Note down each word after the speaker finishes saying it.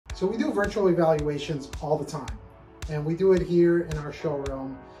So we do virtual evaluations all the time, and we do it here in our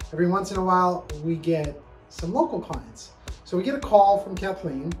showroom. Every once in a while, we get some local clients. So we get a call from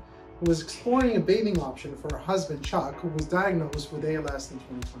Kathleen, who was exploring a bathing option for her husband, Chuck, who was diagnosed with ALS in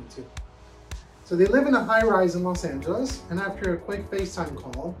 2022. So they live in a high-rise in Los Angeles, and after a quick FaceTime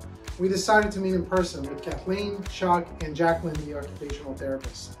call, we decided to meet in person with Kathleen, Chuck, and Jacqueline, the occupational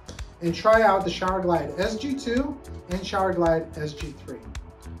therapist, and try out the ShowerGlyde SG2 and ShowerGlyde SG3.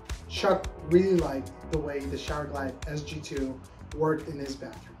 Chuck really liked the way the ShowerGlyde SG2 worked in his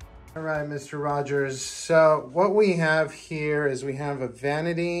bathroom. All right, Mr. Rogers. So what we have here is we have a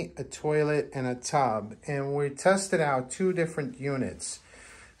vanity, a toilet, and a tub, and we tested out 2 different units.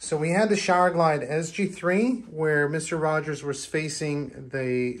 So we had the ShowerGlyde SG3, where Mr. Rogers was facing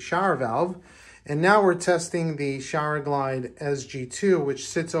the shower valve, and now we're testing the ShowerGlyde SG2, which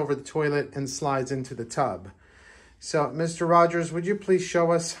sits over the toilet and slides into the tub. So, Mr. Rogers, would you please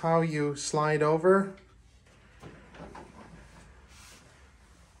show us how you slide over?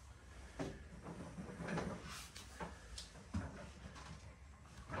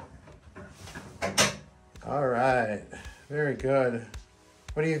 All right, very good.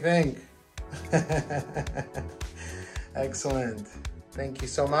 What do you think? Excellent. Thank you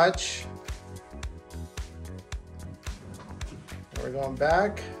so much. We're going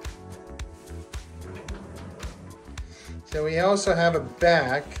back. So we also have a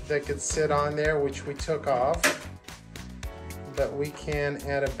back that could sit on there, which we took off, but we can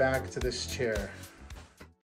add a back to this chair.